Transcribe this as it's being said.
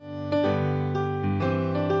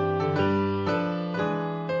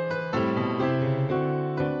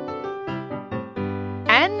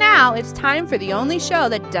now it's time for the only show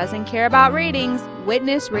that doesn't care about ratings,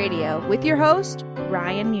 Witness Radio, with your host,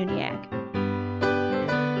 Ryan Muniak.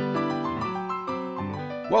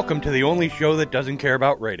 Welcome to the only show that doesn't care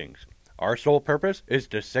about ratings. Our sole purpose is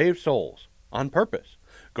to save souls. On purpose.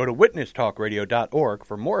 Go to witnesstalkradio.org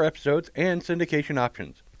for more episodes and syndication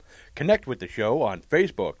options. Connect with the show on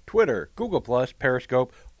Facebook, Twitter, Google+,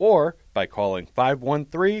 Periscope, or by calling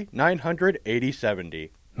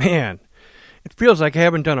 513-900-8070. Man, it feels like I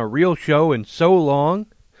haven't done a real show in so long.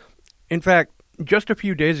 In fact, just a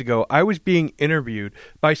few days ago, I was being interviewed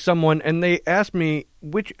by someone, and they asked me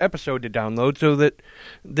which episode to download so that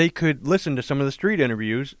they could listen to some of the street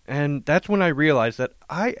interviews, and that's when I realized that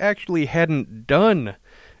I actually hadn't done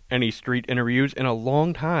any street interviews in a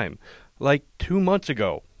long time, like 2 months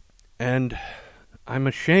ago. And I'm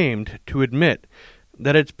ashamed to admit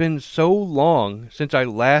that it's been so long since I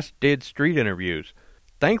last did street interviews.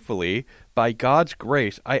 Thankfully, by God's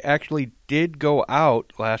grace, I actually did go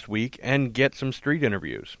out last week and get some street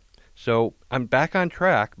interviews. So I'm back on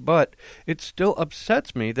track, but it still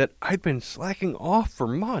upsets me that I've been slacking off for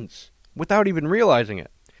months without even realizing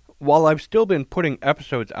it. While I've still been putting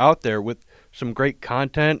episodes out there with some great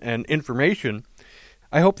content and information,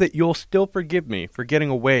 I hope that you'll still forgive me for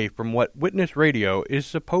getting away from what Witness Radio is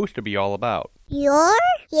supposed to be all about. You're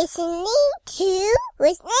listening to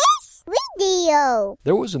Witness Radio.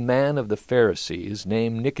 There was a man of the Pharisees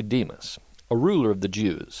named Nicodemus, a ruler of the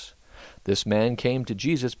Jews. This man came to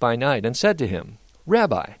Jesus by night and said to him,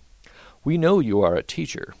 "Rabbi, we know you are a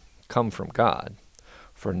teacher, come from God,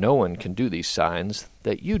 for no one can do these signs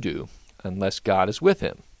that you do unless God is with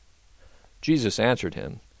him." Jesus answered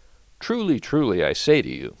him, "Truly, truly, I say to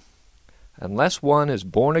you, unless one is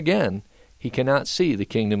born again, he cannot see the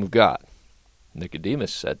kingdom of God."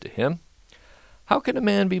 Nicodemus said to him, "How can a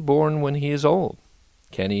man be born when he is old?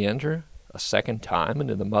 Can he enter a second time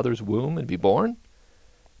into the mother's womb and be born?"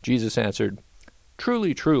 Jesus answered,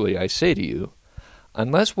 "Truly, truly, I say to you,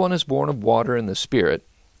 unless one is born of water and the Spirit,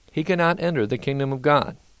 he cannot enter the kingdom of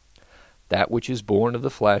God. That which is born of the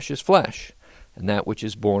flesh is flesh, and that which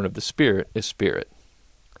is born of the Spirit is spirit.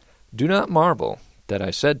 Do not marvel that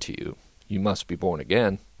I said to you, you must be born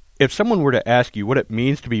again." If someone were to ask you what it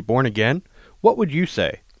means to be born again, what would you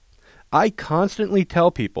say? I constantly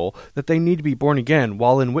tell people that they need to be born again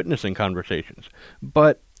while in witnessing conversations,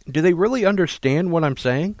 but do they really understand what I'm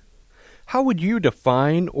saying? How would you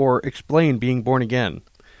define or explain being born again?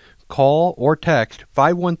 Call or text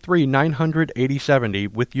 513-900-8070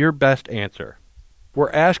 with your best answer.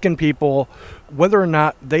 We're asking people whether or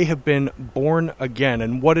not they have been born again,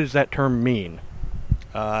 and what does that term mean?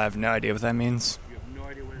 I have no idea what that means. You have no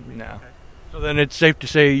idea what it means? No. Okay. So then it's safe to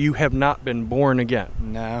say you have not been born again.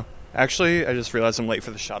 No. Actually, I just realized I'm late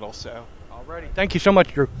for the shuttle, so. Alrighty. Thank you so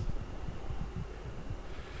much, Drew.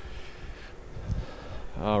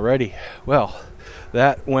 Alrighty. Well,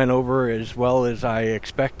 that went over as well as I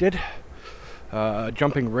expected.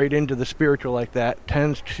 Jumping right into the spiritual like that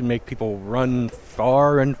tends to make people run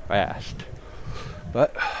far and fast.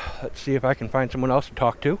 But let's see if I can find someone else to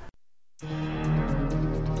talk to.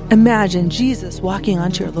 Imagine Jesus walking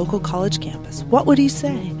onto your local college campus. What would he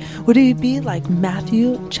say? Would he be like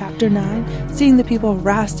Matthew chapter 9, seeing the people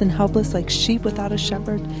harassed and helpless like sheep without a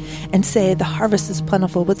shepherd, and say, "The harvest is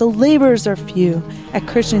plentiful, but the laborers are few"? At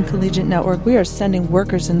Christian Collegiate Network, we are sending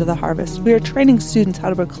workers into the harvest. We are training students how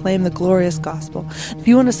to proclaim the glorious gospel. If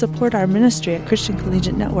you want to support our ministry at Christian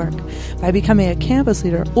Collegiate Network by becoming a campus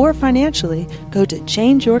leader or financially, go to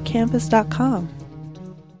changeyourcampus.com.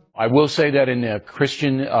 I will say that in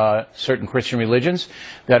certain Christian religions,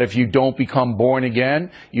 that if you don't become born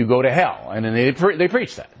again, you go to hell. And then they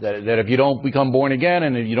preach that if you don't become born again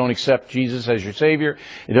and if you don't accept Jesus as your Savior,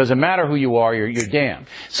 it doesn't matter who you are, you're damned.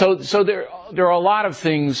 So there are a lot of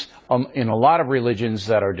things in a lot of religions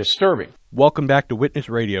that are disturbing. Welcome back to Witness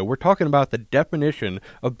Radio. We're talking about the definition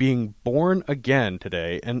of being born again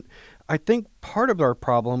today, and I think part of our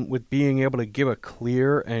problem with being able to give a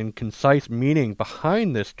clear and concise meaning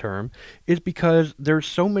behind this term is because there's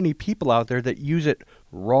so many people out there that use it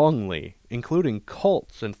wrongly, including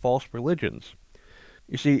cults and false religions.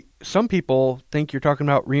 You see, some people think you're talking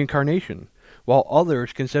about reincarnation, while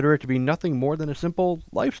others consider it to be nothing more than a simple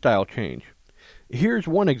lifestyle change. Here's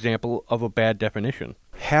one example of a bad definition.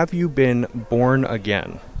 Have you been born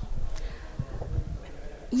again?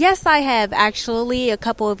 Yes, I have, actually, a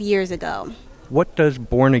couple of years ago. What does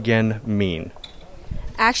born again mean?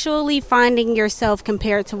 Actually finding yourself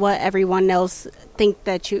compared to what everyone else thinks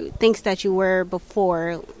that you were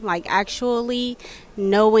before. Like actually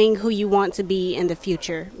knowing who you want to be in the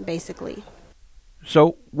future, basically.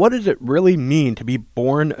 So what does it really mean to be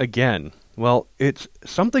born again? Well, it's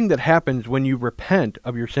something that happens when you repent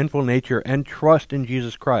of your sinful nature and trust in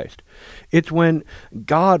Jesus Christ. It's when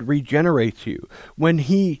God regenerates you, when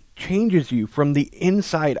He changes you from the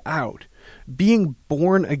inside out. Being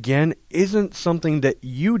born again isn't something that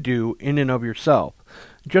you do in and of yourself.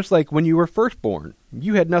 Just like when you were first born,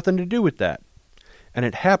 you had nothing to do with that. And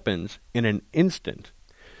it happens in an instant.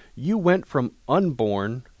 You went from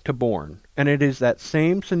unborn to born, and it is that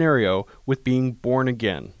same scenario with being born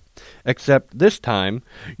again. Except this time,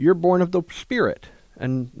 you're born of the Spirit,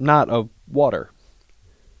 and not of water.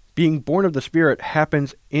 Being born of the Spirit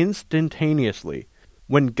happens instantaneously.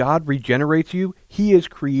 When God regenerates you, He is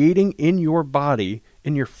creating in your body,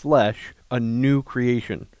 in your flesh, a new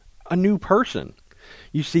creation, a new person.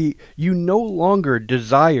 You see, you no longer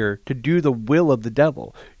desire to do the will of the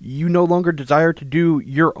devil. You no longer desire to do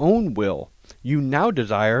your own will. You now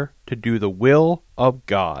desire to do the will of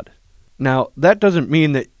God. Now, that doesn't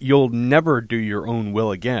mean that you'll never do your own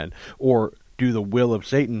will again, or do the will of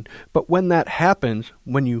Satan, but when that happens,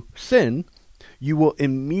 when you sin, you will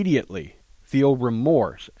immediately feel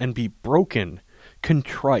remorse and be broken,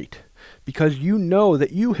 contrite, because you know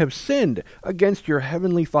that you have sinned against your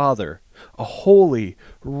heavenly Father, a holy,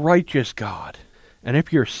 righteous God. And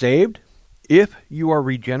if you're saved, if you are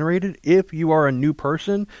regenerated, if you are a new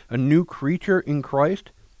person, a new creature in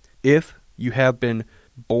Christ, if you have been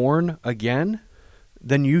born again,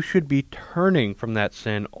 then you should be turning from that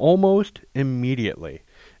sin almost immediately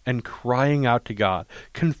and crying out to God,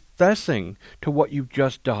 confessing to what you've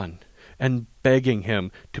just done, and begging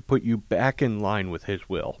Him to put you back in line with His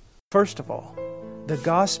will. First of all, the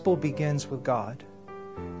gospel begins with God.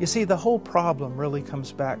 You see, the whole problem really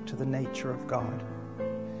comes back to the nature of God.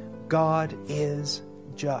 God is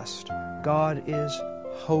just. God is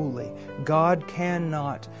holy. God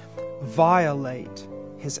cannot violate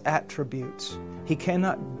His attributes. He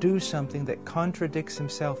cannot do something that contradicts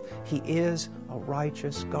Himself. He is a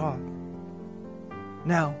righteous God.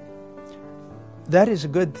 Now, that is a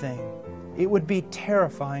good thing. It would be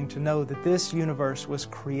terrifying to know that this universe was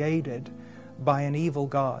created by an evil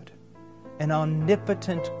God. An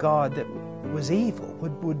omnipotent God that was evil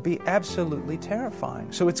would be absolutely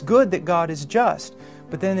terrifying. So it's good that God is just,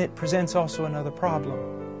 but then it presents also another problem.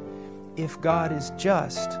 If God is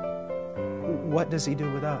just, what does He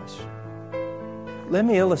do with us? Let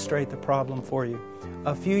me illustrate the problem for you.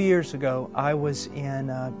 A few years ago, I was in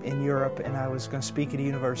Europe, and I was going to speak at a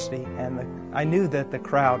university, and I knew that the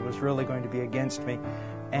crowd was really going to be against me.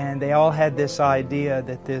 And they all had this idea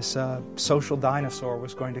that this social dinosaur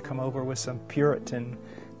was going to come over with some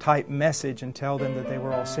Puritan-type message and tell them that they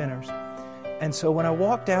were all sinners. And so when I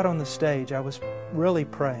walked out on the stage, I was really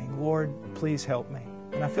praying, Lord, please help me.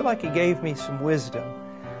 And I feel like He gave me some wisdom.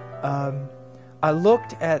 I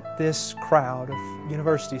looked at this crowd of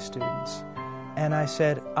university students, and I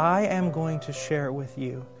said, I am going to share with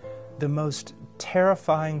you the most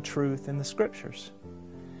terrifying truth in the Scriptures.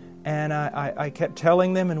 And I kept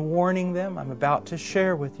telling them and warning them, I'm about to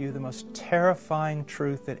share with you the most terrifying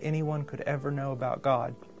truth that anyone could ever know about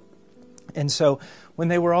God. And so when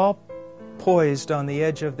they were all poised on the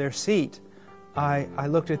edge of their seat, I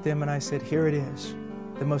looked at them and I said, here it is.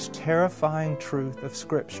 The most terrifying truth of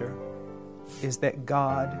Scripture is that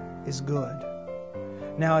God is good.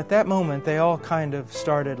 Now at that moment, they all kind of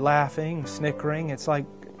started laughing, snickering. It's like,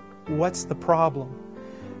 what's the problem?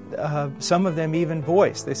 Some of them even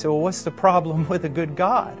voiced. They said, well, what's the problem with a good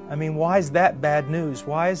God? I mean, why is that bad news?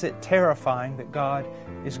 Why is it terrifying that God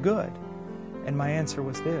is good? And my answer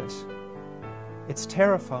was this. It's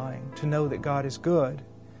terrifying to know that God is good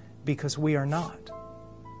because we are not.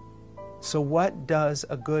 So what does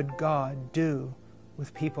a good God do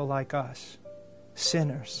with people like us?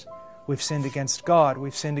 Sinners. We've sinned against God.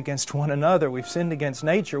 We've sinned against one another. We've sinned against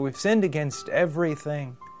nature. We've sinned against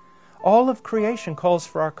everything. All of creation calls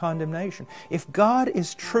for our condemnation. If God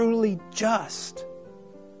is truly just,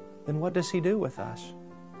 then what does He do with us?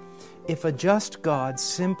 If a just God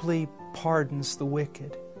simply pardons the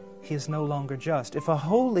wicked, He is no longer just. If a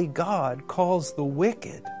holy God calls the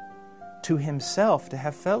wicked to Himself to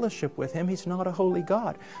have fellowship with Him, He's not a holy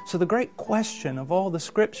God. So the great question of all the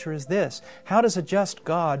Scripture is this: how does a just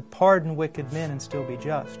God pardon wicked men and still be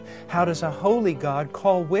just? How does a holy God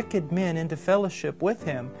call wicked men into fellowship with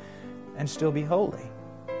Him and still be holy?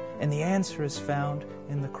 And the answer is found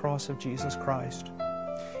in the cross of Jesus Christ.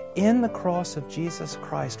 In the cross of Jesus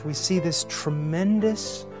Christ, we see this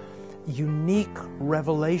tremendous, unique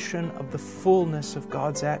revelation of the fullness of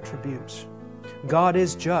God's attributes. God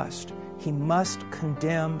is just. He must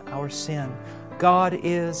condemn our sin. God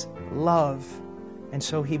is love, and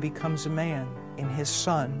so He becomes a man in His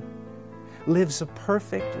Son. lives a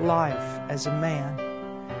perfect life as a man,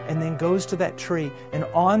 and then goes to that tree, and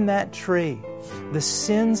on that tree, the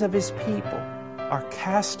sins of His people are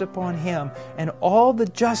cast upon Him, and all the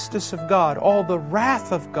justice of God, all the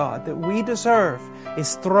wrath of God that we deserve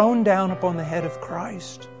is thrown down upon the head of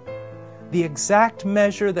Christ. The exact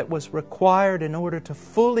measure that was required in order to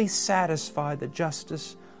fully satisfy the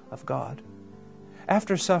justice of God.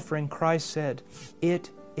 After suffering, Christ said,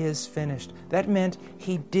 "It is finished." That meant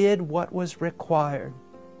He did what was required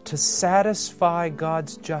to satisfy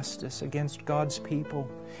God's justice against God's people.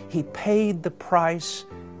 He paid the price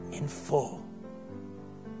in full.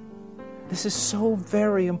 This is so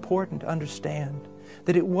very important to understand,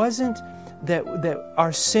 that it wasn't that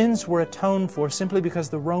our sins were atoned for simply because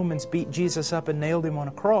the Romans beat Jesus up and nailed Him on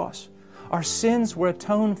a cross. Our sins were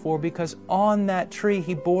atoned for because on that tree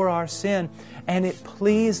He bore our sin, and it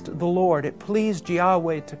pleased the Lord, it pleased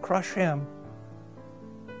Yahweh to crush Him.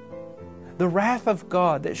 The wrath of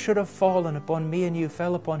God that should have fallen upon me and you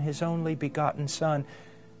fell upon His only begotten Son,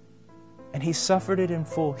 and He suffered it in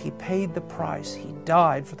full. He paid the price. He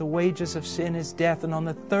died, for the wages of sin is death, and on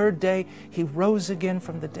the third day He rose again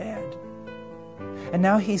from the dead. And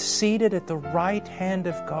now He's seated at the right hand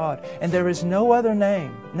of God. And there is no other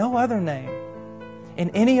name in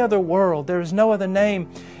any other world. There is no other name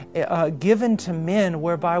given to men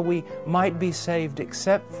whereby we might be saved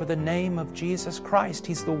except for the name of Jesus Christ.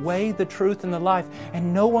 He's the way, the truth, and the life.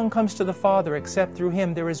 And no one comes to the Father except through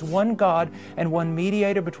Him. There is one God and one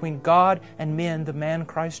mediator between God and men, the man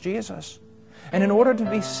Christ Jesus. And in order to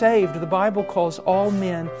be saved, the Bible calls all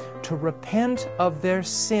men to repent of their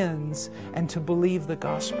sins and to believe the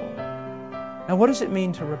gospel. Now, what does it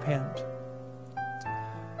mean to repent?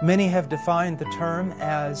 Many have defined the term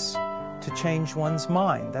as to change one's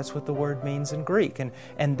mind. That's what the word means in Greek,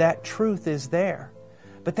 and that truth is there.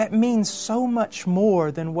 But that means so much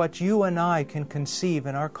more than what you and I can conceive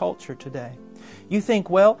in our culture today. You think,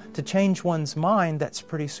 well, to change one's mind, that's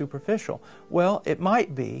pretty superficial. Well, it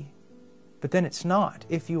might be, but then it's not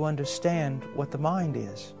if you understand what the mind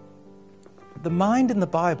is. The mind in the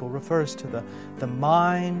Bible refers to the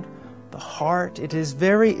mind, the heart. It is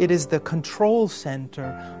the control center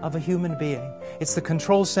of a human being. It's the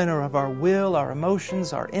control center of our will, our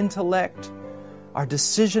emotions, our intellect, our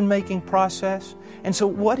decision-making process. And so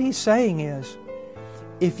what he's saying is,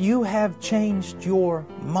 if you have changed your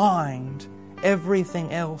mind,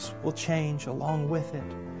 everything else will change along with it.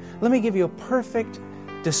 Let me give you a perfect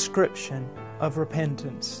description of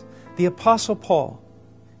repentance. The Apostle Paul,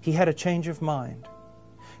 he had a change of mind.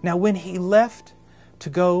 Now, when he left to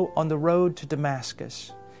go on the road to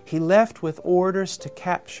Damascus, he left with orders to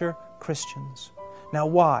capture Christians. Now,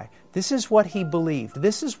 why? This is what he believed.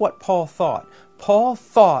 This is what Paul thought. Paul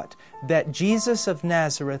thought that Jesus of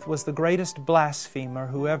Nazareth was the greatest blasphemer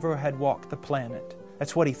who ever had walked the planet.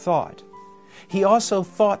 That's what he thought. He also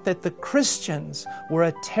thought that the Christians were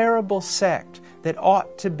a terrible sect that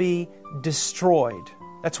ought to be destroyed.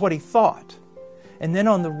 That's what he thought. And then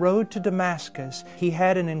on the road to Damascus, he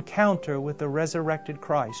had an encounter with the resurrected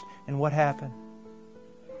Christ. And what happened?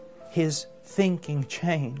 His thinking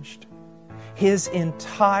changed. His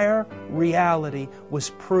entire reality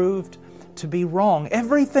was proved to be wrong.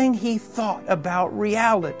 Everything he thought about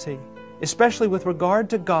reality, especially with regard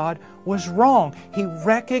to God, was wrong. He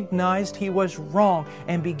recognized he was wrong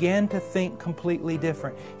and began to think completely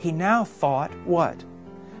different. He now thought what?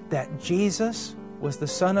 That Jesus was the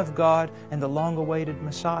Son of God and the long-awaited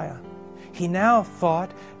Messiah. He now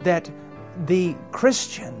thought that the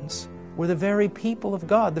Christians were the very people of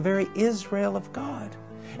God, the very Israel of God.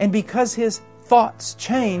 And because his thoughts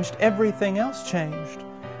changed, everything else changed.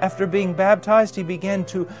 After being baptized, he began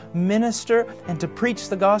to minister and to preach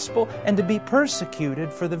the gospel and to be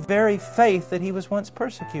persecuted for the very faith that he was once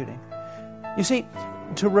persecuting. You see,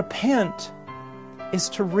 to repent is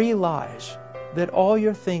to realize that all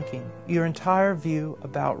your thinking, your entire view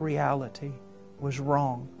about reality was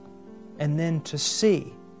wrong. And then to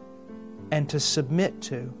see and to submit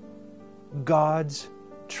to God's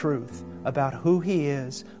truth about who He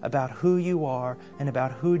is, about who you are, and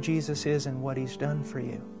about who Jesus is and what He's done for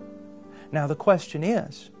you. Now the question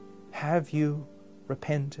is, have you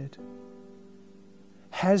repented?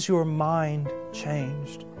 Has your mind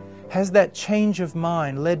changed? Has that change of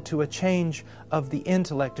mind led to a change of the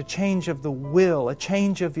intellect, a change of the will, a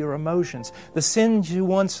change of your emotions? The sins you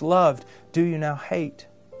once loved, do you now hate?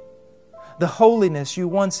 The holiness you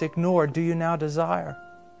once ignored, do you now desire?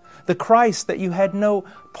 The Christ that you had no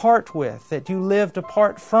part with, that you lived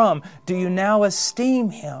apart from, do you now esteem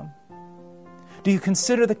Him? Do you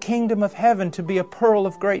consider the kingdom of heaven to be a pearl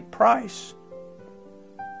of great price?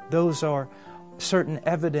 Those are certain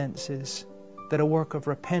evidences that a work of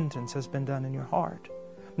repentance has been done in your heart.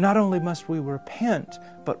 Not only must we repent,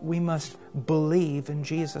 but we must believe in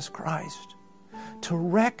Jesus Christ. To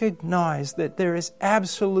recognize that there is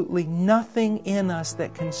absolutely nothing in us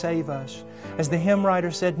that can save us. As the hymn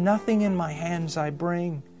writer said, "Nothing in my hands I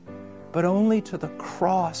bring, but only to the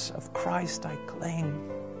cross of Christ I cling."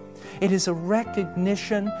 It is a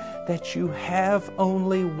recognition that you have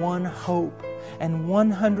only one hope, and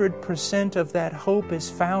 100% of that hope is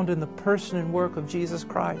found in the person and work of Jesus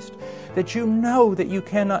Christ. That you know that you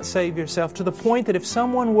cannot save yourself, to the point that if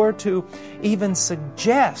someone were to even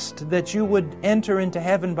suggest that you would enter into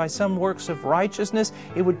heaven by some works of righteousness,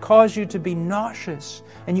 it would cause you to be nauseous,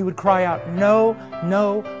 and you would cry out, "No,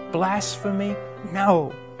 no, blasphemy,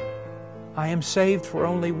 no." I am saved for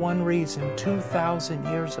only one reason. 2,000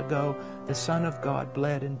 years ago, the Son of God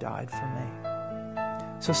bled and died for me.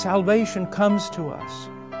 So salvation comes to us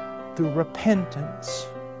through repentance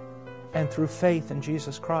and through faith in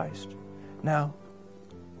Jesus Christ. Now,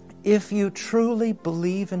 if you truly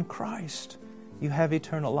believe in Christ, you have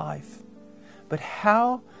eternal life. But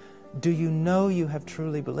how do you know you have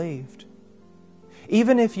truly believed?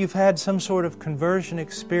 Even if you've had some sort of conversion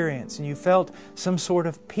experience and you felt some sort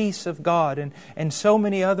of peace of God and so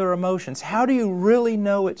many other emotions, how do you really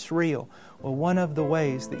know it's real? Well, one of the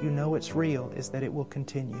ways that you know it's real is that it will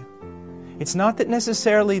continue. It's not that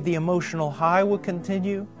necessarily the emotional high will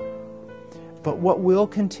continue, but what will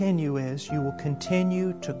continue is you will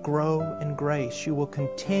continue to grow in grace. You will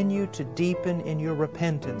continue to deepen in your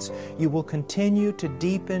repentance. You will continue to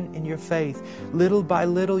deepen in your faith. Little by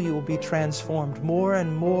little you will be transformed more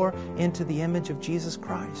and more into the image of Jesus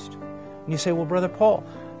Christ. And you say, "Well, Brother Paul,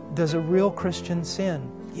 does a real Christian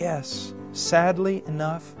sin?" Yes. Sadly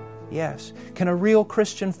enough, yes. Can a real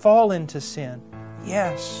Christian fall into sin?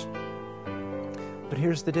 Yes. But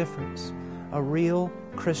here's the difference. A real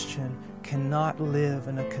Christian cannot live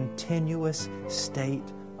in a continuous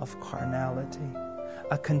state of carnality,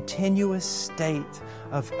 a continuous state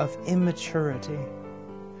of immaturity.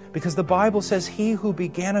 Because the Bible says, "He who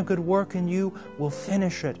began a good work in you will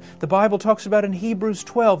finish it." The Bible talks about in Hebrews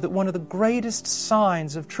 12 that one of the greatest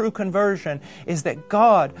signs of true conversion is that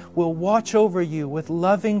God will watch over you with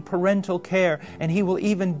loving parental care, and He will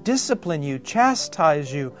even discipline you,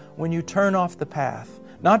 chastise you when you turn off the path.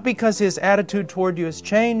 Not because His attitude toward you has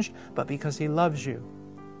changed, but because He loves you.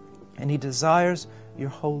 And He desires your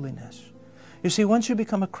holiness. You see, once you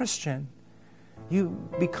become a Christian, you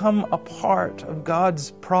become a part of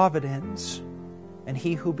God's providence. And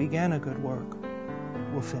He who began a good work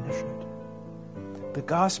will finish it. The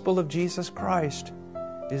gospel of Jesus Christ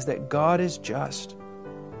is that God is just,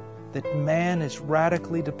 that man is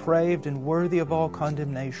radically depraved and worthy of all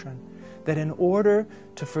condemnation. That in order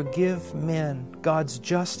to forgive men, God's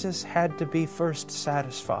justice had to be first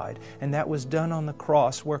satisfied. And that was done on the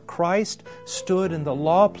cross, where Christ stood in the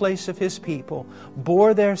law place of His people,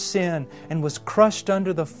 bore their sin, and was crushed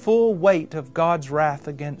under the full weight of God's wrath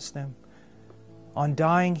against them. On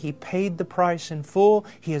dying, He paid the price in full.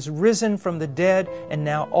 He has risen from the dead, and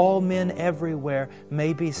now all men everywhere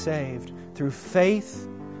may be saved through faith,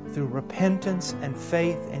 through repentance and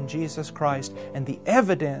faith in Jesus Christ. And the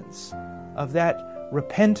evidence of that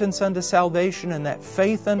repentance unto salvation and that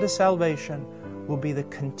faith unto salvation will be the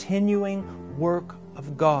continuing work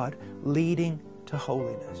of God leading to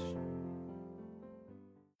holiness.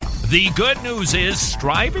 The good news is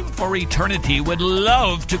Striving for Eternity would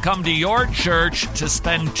love to come to your church to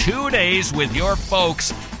spend 2 days with your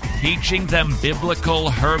folks teaching them biblical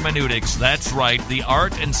hermeneutics. That's right, the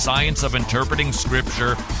art and science of interpreting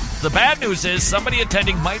Scripture. The bad news is somebody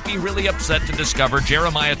attending might be really upset to discover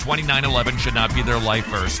Jeremiah 29:11 should not be their life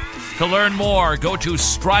verse. To learn more, go to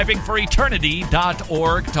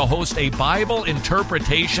strivingforeternity.org to host a Bible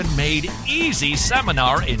interpretation made easy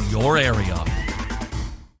seminar in your area.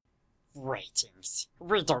 Ratings.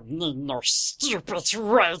 We don't need no stupid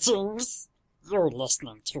ratings. You're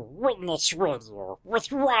listening to Witness Radio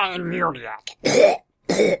with Ryan Muniak.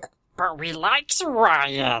 But we like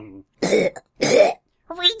Ryan.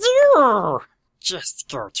 We do! Just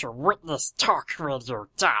go to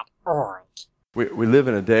witnesstalkradio.org. We live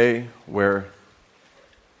in a day where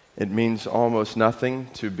it means almost nothing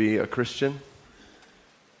to be a Christian.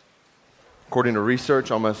 According to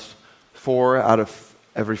research, almost 4 out of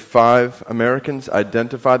every 5 Americans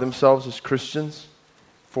identify themselves as Christians.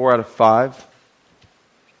 4 out of 5.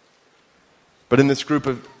 But in this group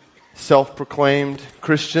of self-proclaimed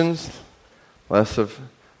Christians, less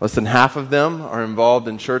than half of them are involved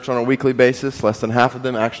in church on a weekly basis. Less than half of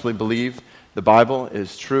them actually believe the Bible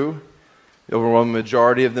is true. The overwhelming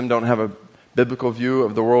majority of them don't have a biblical view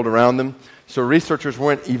of the world around them. So researchers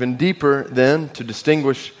went even deeper then to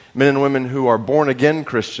distinguish men and women who are born-again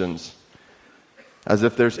Christians, as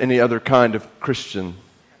if there's any other kind of Christian.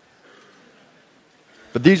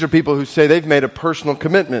 But these are people who say they've made a personal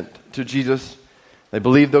commitment to Jesus. They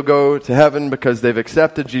believe they'll go to heaven because they've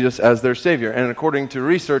accepted Jesus as their Savior. And according to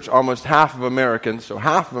research, almost half of Americans, so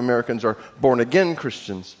half of Americans are born-again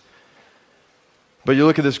Christians. But you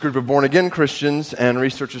look at this group of born-again Christians, and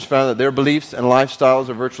researchers found that their beliefs and lifestyles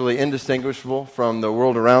are virtually indistinguishable from the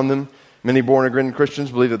world around them. Many born-again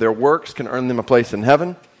Christians believe that their works can earn them a place in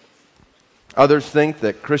heaven. Others think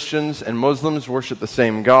that Christians and Muslims worship the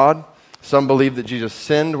same God. Some believe that Jesus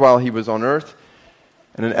sinned while he was on earth.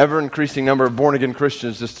 And an ever-increasing number of born-again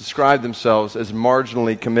Christians just describe themselves as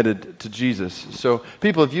marginally committed to Jesus. So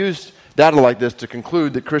people have used data like this to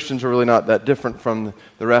conclude that Christians are really not that different from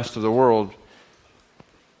the rest of the world.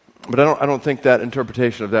 But I don't think that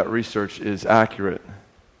interpretation of that research is accurate.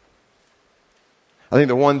 I think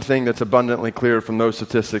the one thing that's abundantly clear from those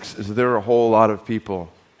statistics is that there are a whole lot of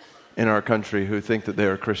people in our country who think that they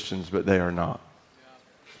are Christians, but they are not.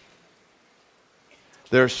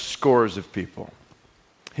 There are scores of people,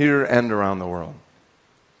 here and around the world,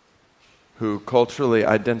 who culturally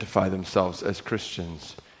identify themselves as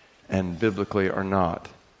Christians and biblically are not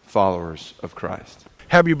followers of Christ.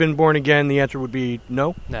 Have you been born again? The answer would be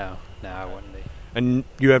no? No, I wouldn't be. And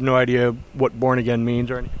you have no idea what born again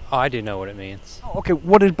means or anything? Oh, I do know what it means. Oh, okay,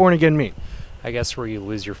 what does born again mean? I guess where you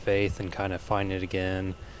lose your faith and kind of find it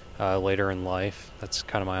again later in life. That's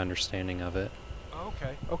kind of my understanding of it.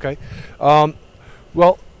 Okay.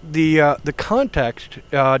 Well, the context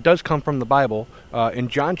does come from the Bible. In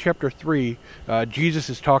John chapter 3, Jesus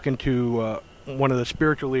is talking to one of the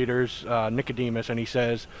spiritual leaders, Nicodemus, and he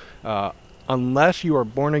says, unless you are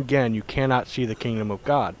born again, you cannot see the kingdom of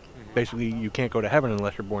God. Mm-hmm. Basically, you can't go to heaven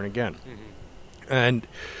unless you're born again. Mm-hmm. And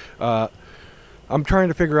I'm trying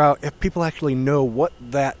to figure out if people actually know what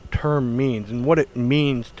that term means and what it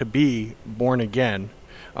means to be born again.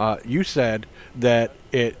 You said that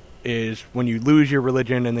it is when you lose your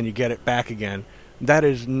religion and then you get it back again. That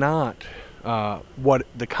is not what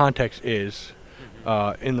the context is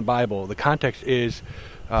in the Bible. The context is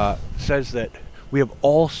says that we have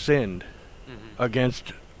all sinned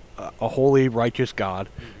against a holy, righteous God,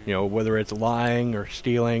 you know, whether it's lying or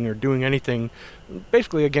stealing or doing anything,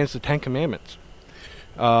 basically against the Ten Commandments.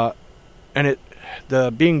 And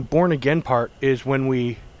the being born again part is when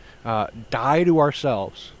we die to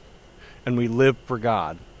ourselves and we live for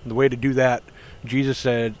God. The way to do that, Jesus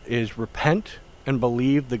said, is repent and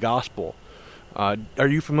believe the gospel. Are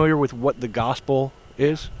you familiar with what the gospel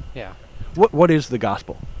is? Yeah. What is the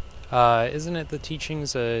gospel? Isn't it the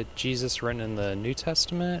teachings of Jesus written in the New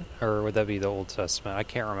Testament, or would that be the Old Testament? I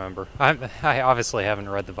can't remember. I obviously haven't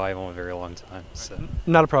read the Bible in a very long time. So.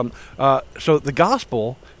 Not a problem. So the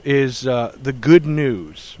gospel is the good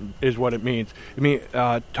news, is what it means. I mean,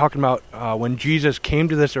 talking about when Jesus came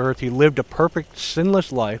to this earth, he lived a perfect,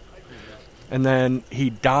 sinless life, and then he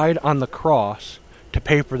died on the cross to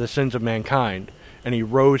pay for the sins of mankind, and he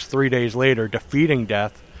rose 3 days later, defeating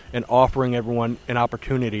death and offering everyone an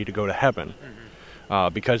opportunity to go to heaven.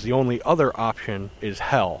 Because the only other option is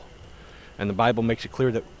hell. And the Bible makes it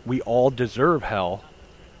clear that we all deserve hell.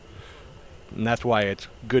 And that's why it's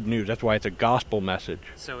good news. That's why it's a gospel message.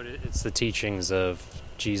 So it's the teachings of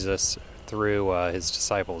Jesus through his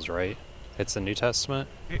disciples, right? It's the New Testament?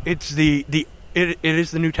 It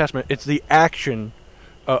is the New Testament. It's the action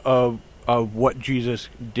of what Jesus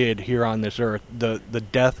did here on this earth, the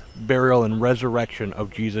death, burial, and resurrection of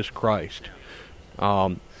Jesus Christ.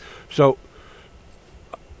 So,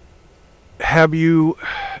 have you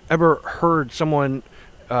ever heard someone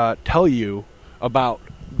tell you about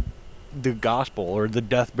the gospel or the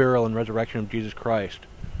death, burial, and resurrection of Jesus Christ?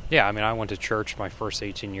 Yeah, I mean, I went to church my first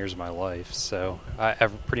 18 years of my life, so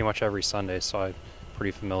pretty much every Sunday, so I'm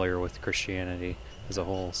pretty familiar with Christianity as a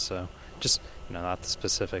whole, so just... not the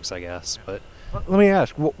specifics, I guess, but... Let me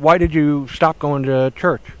ask, why did you stop going to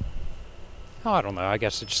church? Oh, I don't know. I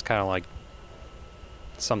guess it just kind of like...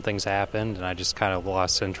 some things happened, and I just kind of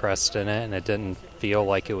lost interest in it, and it didn't feel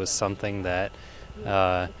like it was something that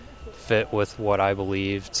fit with what I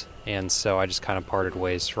believed, and so I just kind of parted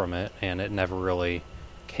ways from it, and it never really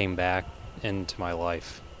came back into my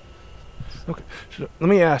life. Okay, so let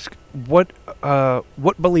me ask, what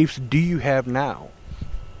beliefs do you have now?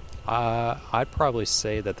 I'd probably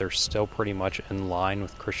say that they're still pretty much in line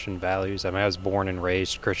with Christian values. I mean, I was born and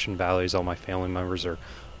raised Christian values. All my family members are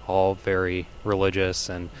all very religious,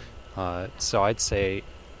 and so I'd say,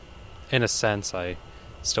 in a sense, I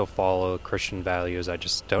still follow Christian values. I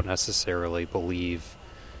just don't necessarily believe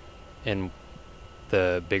in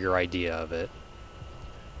the bigger idea of it.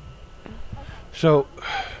 So,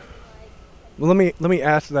 well, let me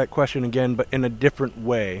ask that question again, but in a different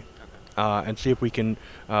way, and see if we can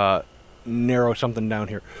narrow something down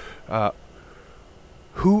here.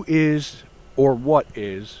 Who is or what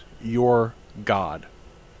is your God?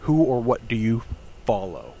 Who or what do you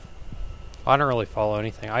follow? I don't really follow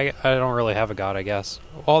anything. I don't really have a God, I guess.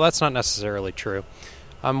 Well, that's not necessarily true.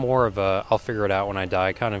 I'm more of a I'll figure it out when I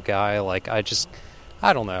die kind of guy. Like, I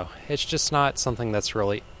don't know. It's just not something that's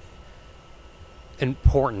really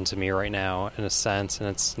important to me right now, in a sense, and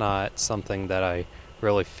it's not something that I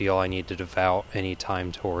really feel I need to devote any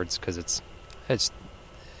time towards, because it's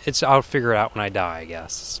I'll figure it out when I die, I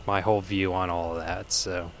guess. It's my whole view on all of that,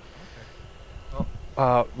 so.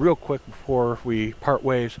 Real quick before we part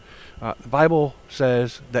ways, the Bible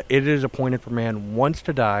says that it is appointed for man once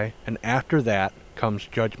to die, and after that comes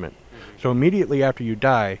judgment. So immediately after you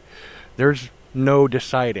die, there's no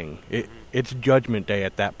deciding. It's judgment day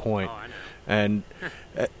at that point. And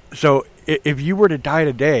so if you were to die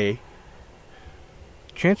today,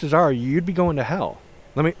 chances are you'd be going to hell.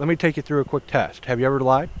 Let me take you through a quick test. Have you ever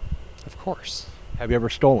lied? Of course. Have you ever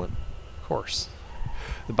stolen? Of course.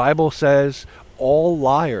 The Bible says all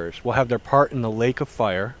liars will have their part in the lake of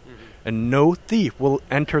fire, and no thief will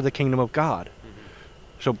enter the kingdom of God.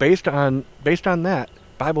 So based on that,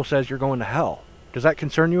 Bible says you're going to hell. Does that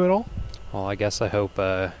concern you at all? Well, I guess I hope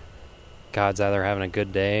God's either having a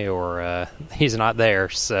good day or he's not there,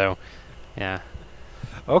 so yeah.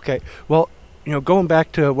 Okay. Well, going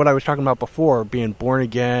back to what I was talking about before, being born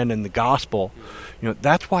again and the gospel,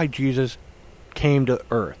 that's why Jesus came to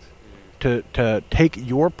earth, to take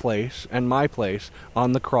your place and my place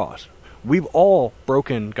on the cross. We've all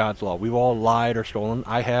broken God's law. We've all lied or stolen.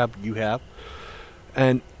 I have, you have.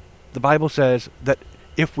 And the Bible says that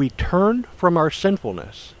if we turn from our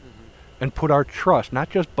sinfulness and put our trust,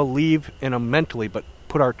 not just believe in Him mentally, but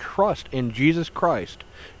put our trust in Jesus Christ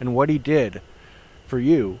and what He did for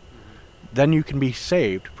you, then you can be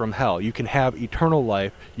saved from hell. You can have eternal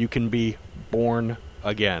life. You can be born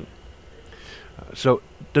again. So,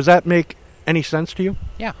 does that make any sense to you?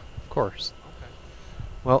 Yeah, of course.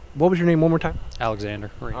 Well, what was your name one more time?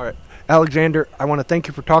 Alexander. All right. Alexander, I want to thank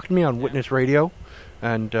you for talking to me on Witness Radio,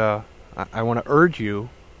 and I want to urge you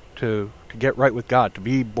to get right with God, to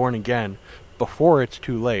be born again before it's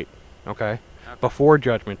too late, okay? Before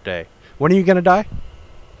Judgment Day. When are you going to die?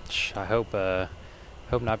 I hope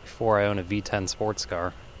not before I own a V10 sports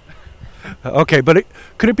car. Okay, but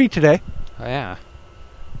could it be today? Oh, yeah.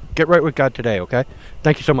 Get right with God today, okay?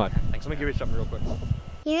 Thank you so much. Thanks. Let me give you something real quick.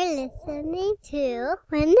 You're listening to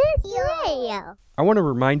Witness Radio. I want to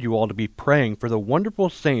remind you all to be praying for the wonderful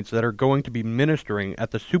saints that are going to be ministering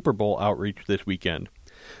at the Super Bowl outreach this weekend.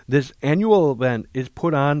 This annual event is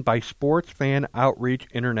put on by Sports Fan Outreach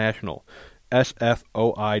International,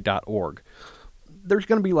 sfoi.org. There's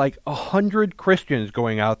going to be like 100 Christians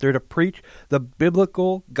going out there to preach the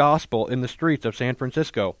biblical gospel in the streets of San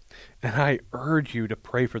Francisco, and I urge you to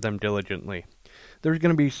pray for them diligently. There's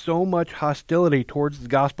going to be so much hostility towards the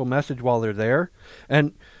gospel message while they're there,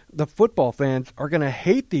 and the football fans are going to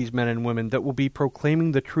hate these men and women that will be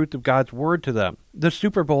proclaiming the truth of God's word to them. The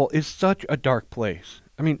Super Bowl is such a dark place.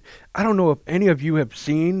 I mean, I don't know if any of you have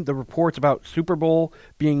seen the reports about Super Bowl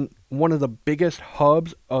being one of the biggest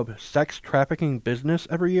hubs of sex trafficking business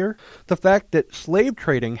every year. The fact that slave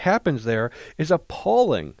trading happens there is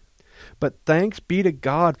appalling. But thanks be to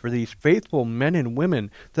God for these faithful men and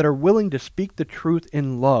women that are willing to speak the truth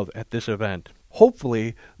in love at this event.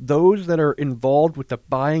 Hopefully, those that are involved with the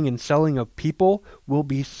buying and selling of people will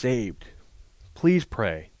be saved. Please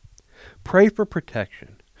pray. Pray for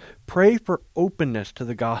protection. Pray for openness to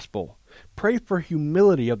the gospel. Pray for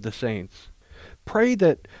humility of the saints. Pray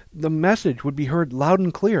that the message would be heard loud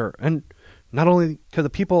and clear, and not only to the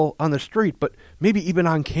people on the street, but maybe even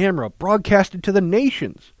on camera, broadcasted to the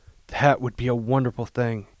nations. That would be a wonderful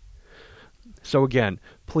thing. So again,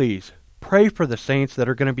 please, pray for the saints that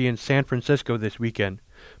are going to be in San Francisco this weekend,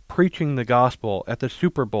 preaching the gospel at the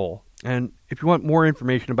Super Bowl. And if you want more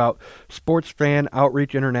information about Sports Fan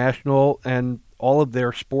Outreach International and all of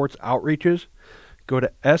their sports outreaches, go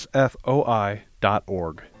to sfoi.org.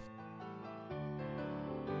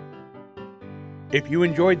 If you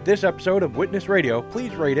enjoyed this episode of Witness Radio,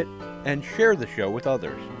 please rate it and share the show with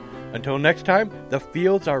others. Until next time, the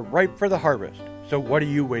fields are ripe for the harvest. So what are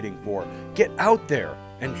you waiting for? Get out there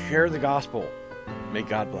and share the gospel. May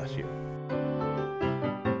God bless you.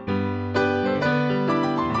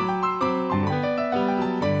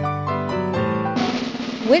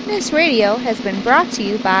 Witness Radio has been brought to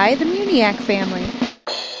you by the Muniac family.